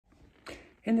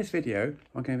In this video,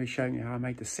 I'm going to be showing you how I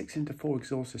made the 6x4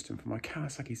 exhaust system for my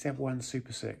Kawasaki Z1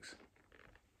 Super Six.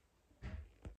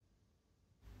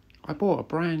 I bought a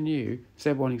brand new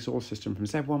Z1 exhaust system from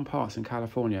Z1 Parts in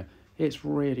California. It's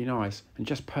really nice and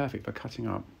just perfect for cutting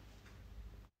up.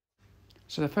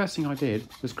 So the first thing I did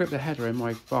was grip the header in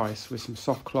my vise with some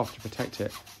soft cloth to protect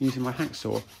it. Using my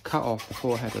hacksaw, cut off the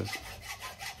 4 headers.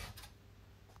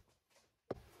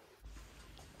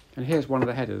 And here's one of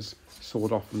the headers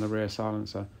sawed off from the rear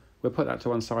silencer. We'll put that to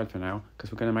one side for now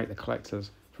because we're going to make the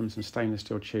collectors from some stainless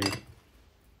steel tube.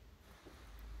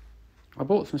 I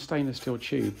bought some stainless steel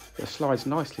tube that slides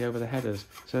nicely over the headers,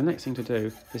 so the next thing to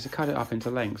do is to cut it up into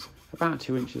lengths about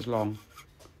 2 inches long.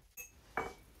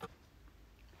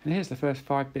 And here's the first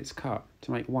 5 bits cut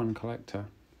to make one collector.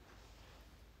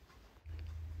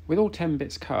 With all 10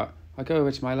 bits cut, I go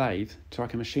over to my lathe so I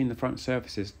can machine the front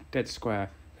surfaces dead square.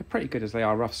 They're pretty good as they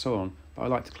are rough sawn, but I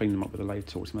like to clean them up with a lathe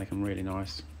tool to make them really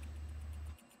nice.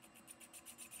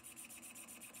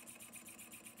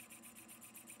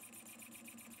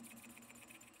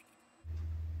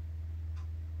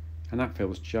 And that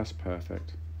feels just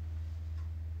perfect.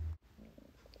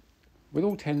 With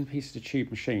all 10 pieces of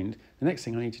tube machined, the next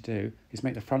thing I need to do is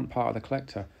make the front part of the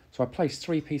collector. So I place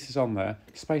 3 pieces on there,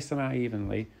 space them out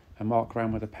evenly and mark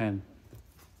around with a pen.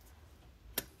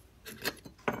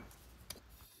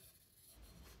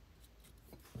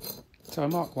 So I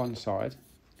mark one side,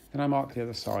 then I mark the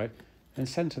other side, then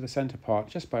centre the centre part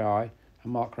just by eye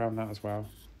and mark around that as well.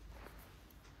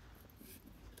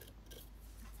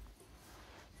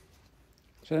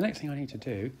 So the next thing I need to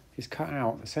do is cut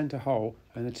out the centre hole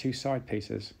and the 2 side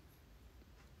pieces.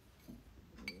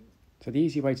 So the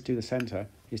easy way to do the centre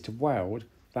is to weld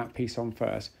that piece on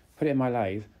first, put it in my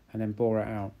lathe and then bore it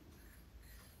out.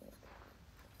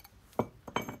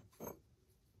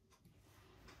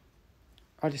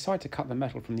 I decide to cut the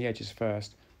metal from the edges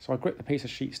first, so I grip the piece of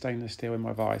sheet stainless steel in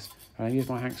my vise and I use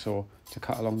my hacksaw to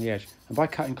cut along the edge, and by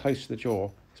cutting close to the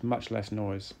jaw, there's much less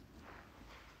noise.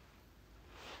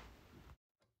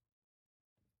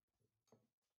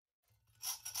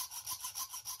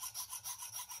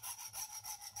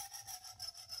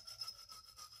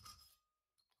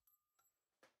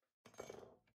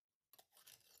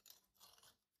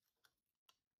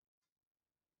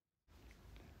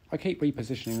 I keep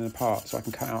repositioning them apart so I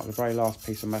can cut out the very last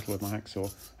piece of metal with my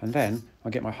hacksaw, and then I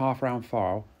get my half round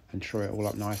file and true it all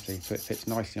up nicely so it fits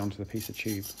nicely onto the piece of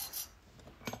tube.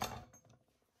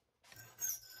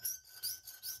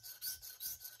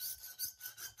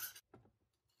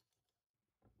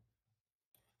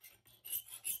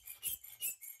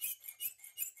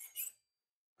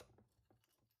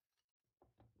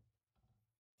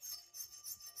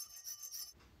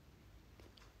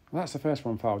 Well, that's the first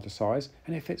one filed to size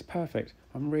and it fits perfect.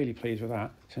 I'm really pleased with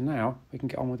that. So now we can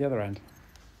get on with the other end.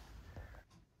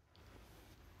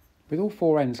 With all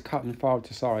 4 ends cut and filed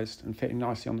to size and fitting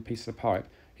nicely on the piece of the pipe,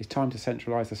 it's time to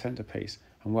centralise the centrepiece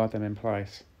and weld them in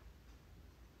place.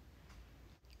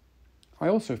 I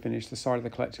also finished the side of the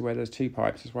collector where there's 2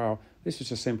 pipes as well. This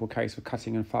was a simple case of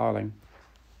cutting and filing.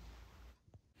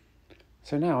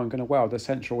 So now I'm going to weld the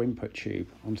central input tube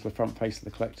onto the front face of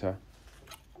the collector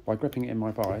by gripping it in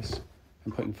my vise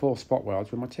and putting 4 spot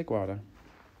welds with my TIG welder.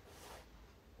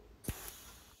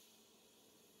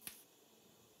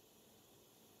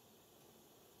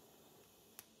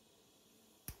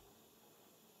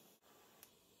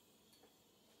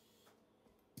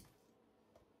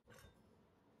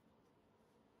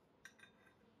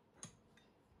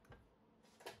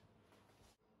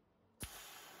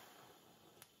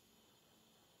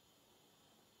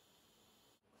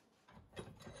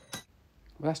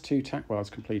 Well, that's 2 tack welds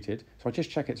completed, so I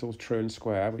just check it's all true and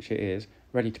square, which it is,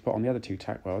 ready to put on the other 2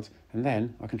 tack welds, and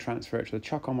then I can transfer it to the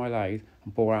chuck on my lathe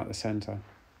and bore out the centre.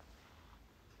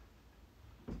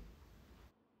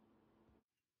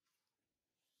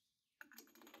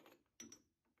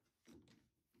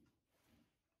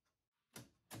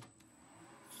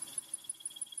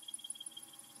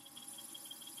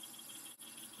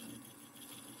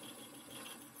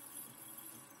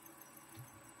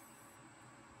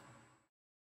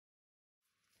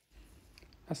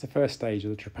 That's the first stage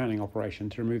of the trepanning operation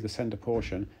to remove the centre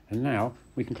portion, and now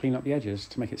we can clean up the edges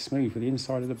to make it smooth with the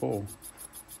inside of the ball.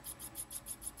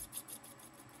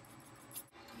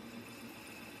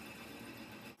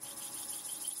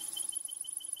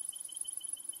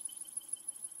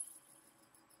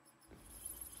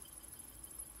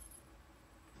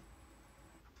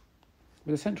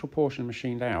 With the central portion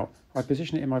machined out, I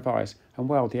position it in my vise and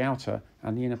weld the outer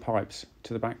and the inner pipes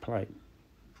to the back plate,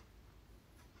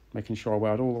 making sure I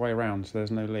weld all the way around so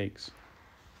there's no leaks.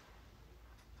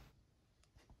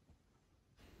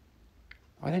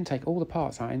 I then take all the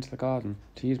parts out into the garden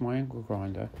to use my angle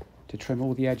grinder to trim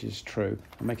all the edges true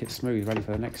and make it smooth, ready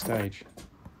for the next stage.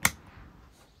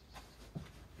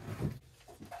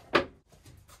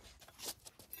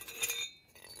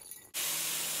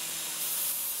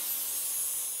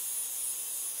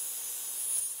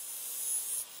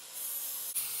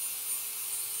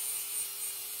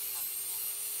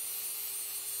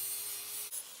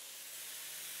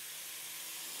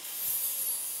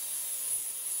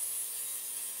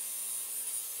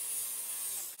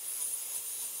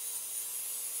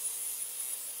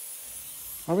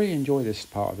 I really enjoy this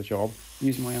part of the job,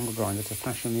 using my angle grinder to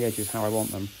fashion the edges how I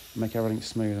want them and make everything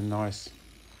smooth and nice.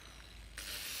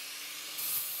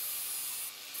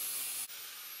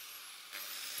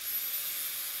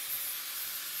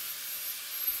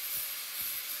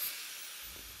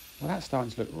 Well, that's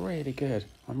starting to look really good.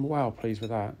 I'm well pleased with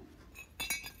that.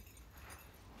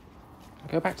 I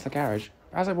go back to the garage.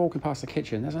 As I'm walking past the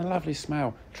kitchen, there's a lovely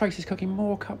smell. Tracy's cooking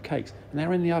more cupcakes, and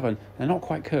they're in the oven. They're not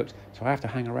quite cooked, so I have to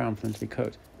hang around for them to be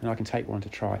cooked, and I can take one to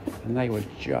try, and they were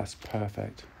just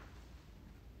perfect.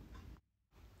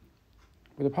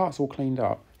 With the parts all cleaned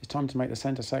up, it's time to make the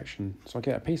centre section, so I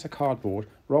get a piece of cardboard,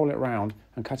 roll it round,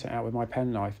 and cut it out with my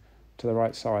penknife to the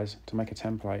right size to make a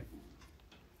template.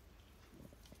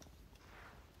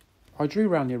 I drew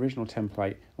round the original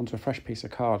template onto a fresh piece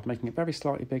of card, making it very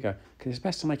slightly bigger, because it's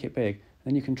best to make it big,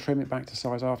 then you can trim it back to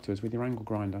size afterwards with your angle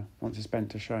grinder once it's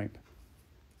bent to shape.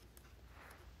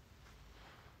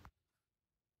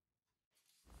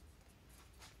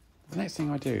 The next thing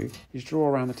I do is draw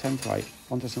around the template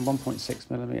onto some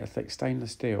 1.6mm thick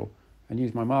stainless steel and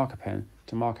use my marker pen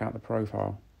to mark out the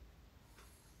profile.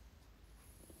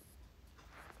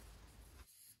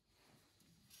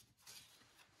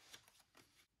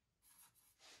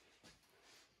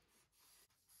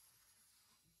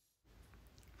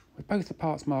 With both the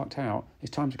parts marked out,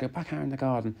 it's time to go back out in the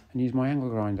garden and use my angle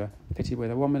grinder fitted with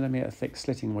a 1mm thick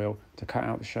slitting wheel to cut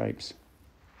out the shapes.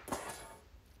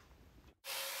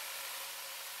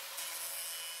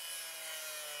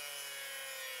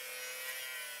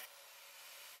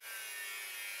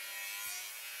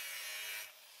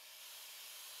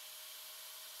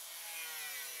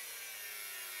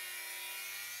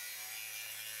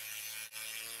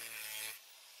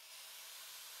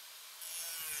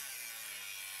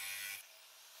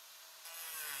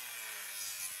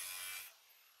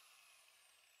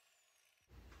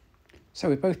 So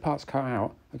with both parts cut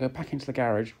out, I go back into the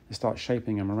garage and start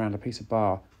shaping them around a piece of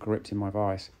bar gripped in my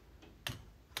vise.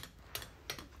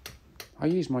 I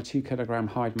use my 2kg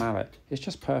hide mallet. It's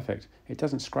just perfect. It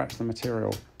doesn't scratch the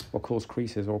material or cause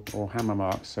creases or hammer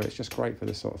marks, so it's just great for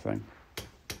this sort of thing.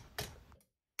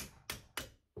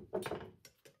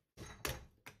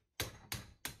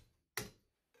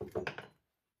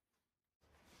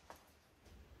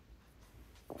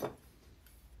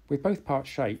 With both parts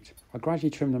shaped, I gradually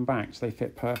trim them back so they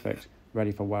fit perfect,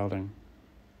 ready for welding.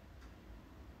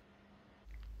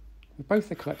 With both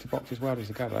the collector boxes welded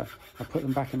together, I put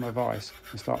them back in my vise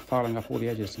and start filing up all the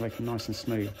edges to make them nice and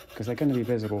smooth, because they're going to be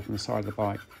visible from the side of the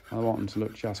bike and I want them to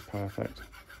look just perfect.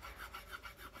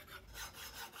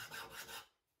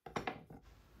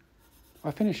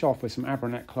 I finish off with some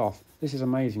abranet cloth. This is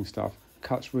amazing stuff,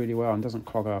 cuts really well and doesn't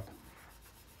clog up.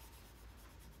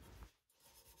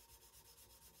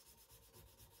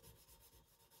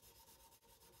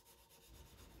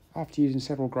 After using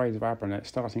several grades of abranet,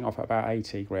 starting off at about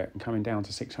 80 grit and coming down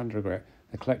to 600 grit,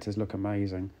 the collectors look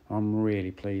amazing. I'm really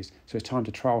pleased, so it's time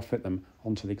to trial fit them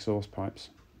onto the exhaust pipes.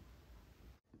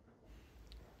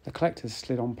 The collectors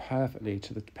slid on perfectly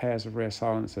to the pairs of rear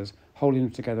silencers, holding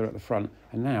them together at the front,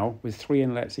 and now, with 3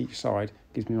 inlets each side,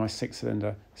 gives me my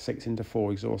 6-cylinder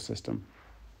 6x4 exhaust system.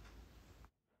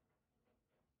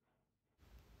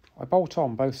 I bolt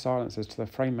on both silencers to the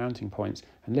frame mounting points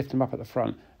and lift them up at the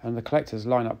front, and the collectors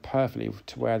line up perfectly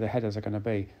to where the headers are going to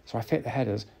be. So I fit the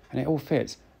headers and it all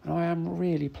fits, and I am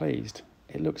really pleased.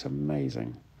 It looks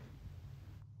amazing.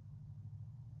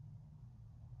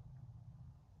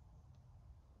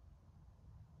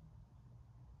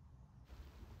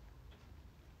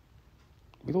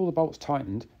 With all the bolts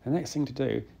tightened, the next thing to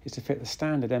do is to fit the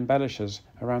standard embellishers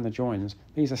around the joins.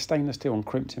 These are stainless steel and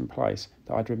crimped in place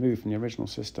that I'd removed from the original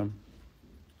system.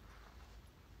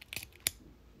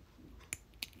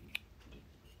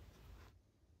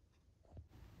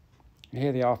 And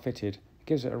here they are fitted. It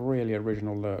gives it a really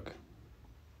original look.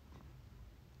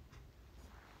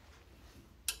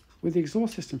 With the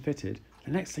exhaust system fitted,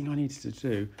 the next thing I needed to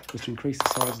do was to increase the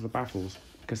size of the baffles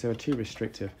because they were too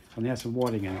restrictive, and they had some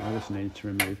wadding in it I also needed to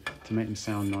remove to make them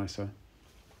sound nicer.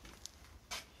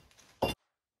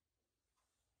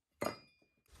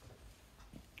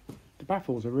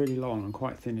 baffles are really long and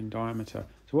quite thin in diameter,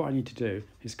 so what I need to do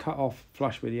is cut off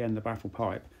flush with the end the baffle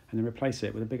pipe and then replace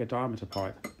it with a bigger diameter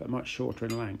pipe but much shorter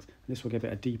in length, and this will give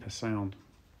it a deeper sound.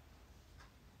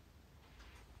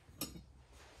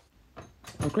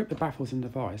 I'll grip the baffles in the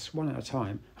vise one at a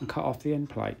time and cut off the end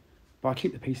plate, but I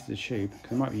keep the pieces of tube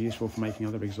because it might be useful for making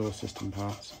other exhaust system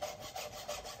parts.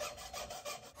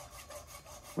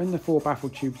 When the 4 baffle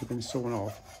tubes have been sawn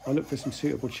off, I'll look for some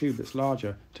suitable tube that's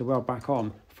larger to weld back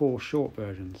on 4 short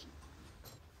versions.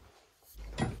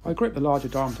 I grip the larger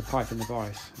diameter pipe in the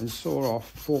vise and saw off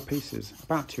 4 pieces,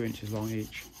 about 2 inches long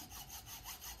each.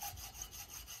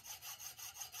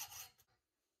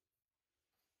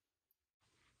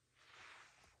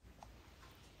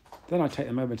 Then I take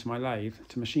them over to my lathe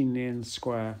to machine the ends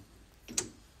square.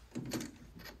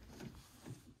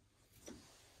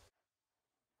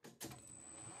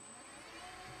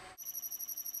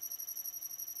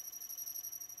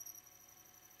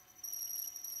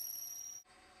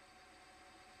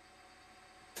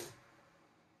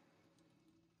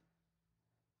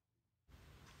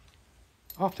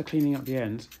 After cleaning up the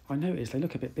ends, I noticed they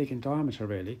look a bit big in diameter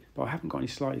really, but I haven't got any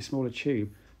slightly smaller tube.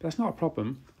 But that's not a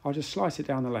problem. I'll just slice it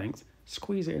down the length,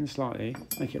 squeeze it in slightly,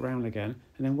 make it round again,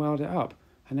 and then weld it up.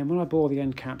 And then when I bore the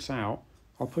end caps out,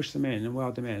 I'll push them in and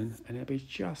weld them in, and it'll be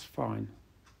just fine.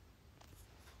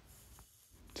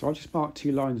 So I'll just mark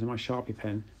 2 lines with my Sharpie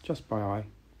pen, just by eye.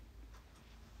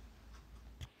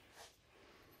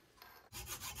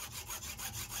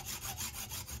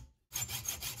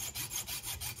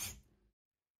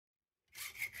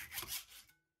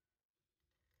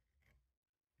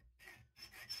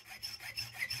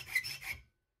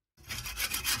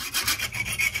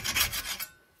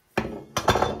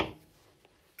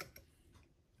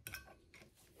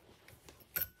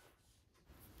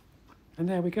 And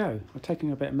there we go. I'm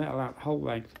taking a bit of metal out the whole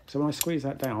length, so when I squeeze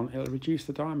that down, it'll reduce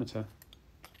the diameter.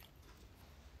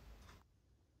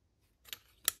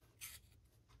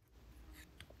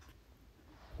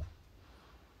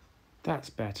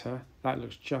 That's better. That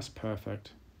looks just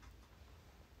perfect.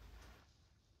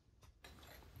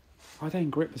 I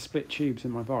then grip the split tubes in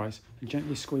my vise and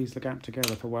gently squeeze the gap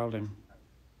together for welding.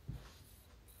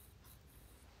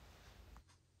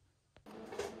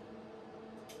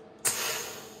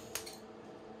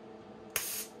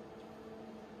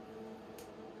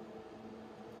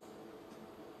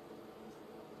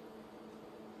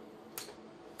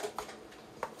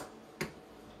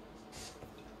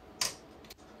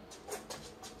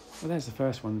 Well, there's the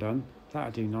first one done.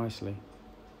 That'll do nicely.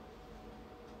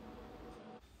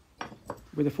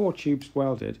 With the 4 tubes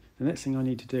welded, the next thing I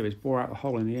need to do is bore out the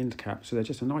hole in the end cap so they're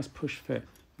just a nice push fit,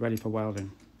 ready for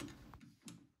welding.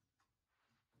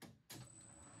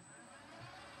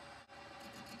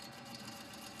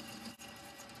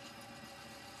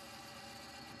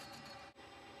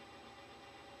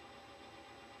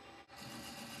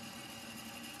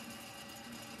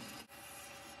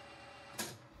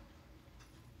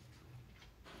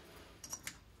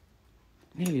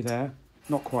 Nearly there.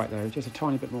 Not quite though, just a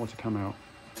tiny bit more to come out.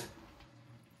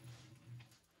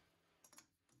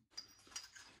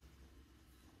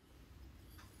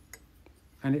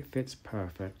 And it fits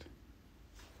perfect.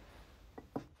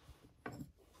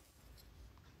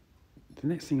 The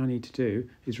next thing I need to do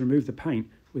is remove the paint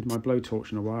with my blowtorch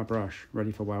and a wire brush,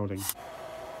 ready for welding.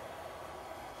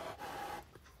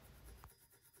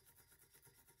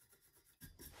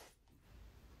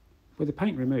 With the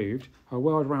paint removed, I'll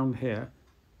weld around here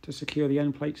to secure the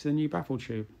end plate to the new baffle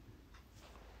tube.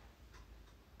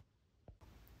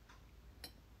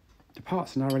 The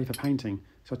parts are now ready for painting,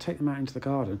 so I take them out into the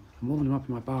garden and warm them up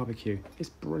in my barbecue. It's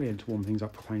brilliant to warm things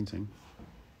up for painting.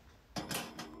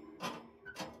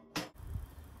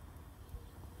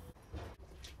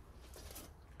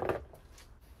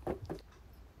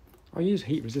 I use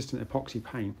heat-resistant epoxy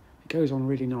paint. It goes on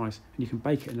really nice, and you can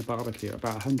bake it in the barbecue at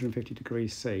about 150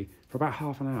 degrees C for about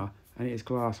half an hour, and it is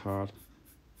glass hard.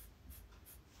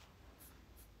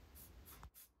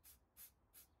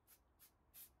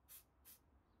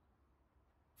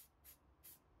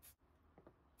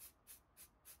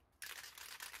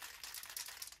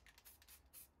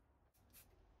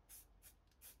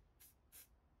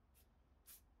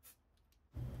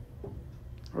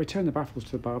 I return the baffles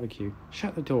to the barbecue,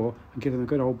 shut the door and give them a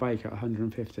good old bake at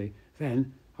 150.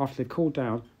 Then, after they've cooled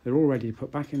down, they're all ready to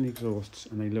put back in the exhausts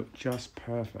and they look just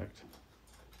perfect.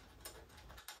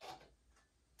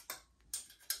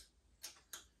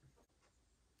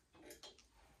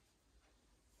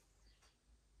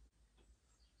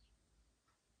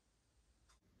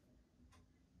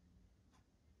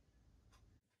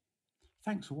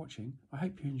 Thanks for watching. I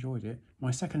hope you enjoyed it. My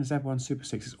second Z1 Super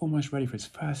Six is almost ready for its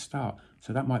first start,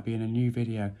 so that might be in a new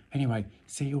video. Anyway,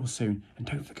 see you all soon, and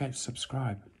don't forget to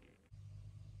subscribe.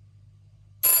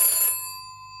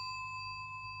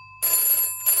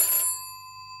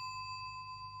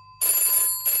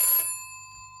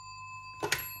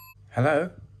 Hello?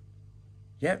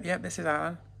 Yep, this is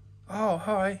Alan. Oh,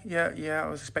 hi. Yeah, I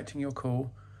was expecting your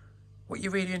call. What, you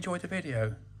really enjoyed the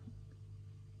video?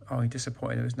 Oh, you're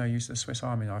disappointed there was no use of the Swiss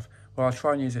Army knife. Well, I'll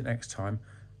try and use it next time.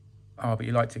 Oh, but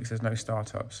you liked it because there's no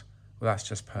startups. Well, that's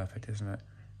just perfect, isn't it?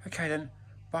 Okay then.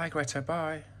 Bye, Greta.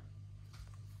 Bye.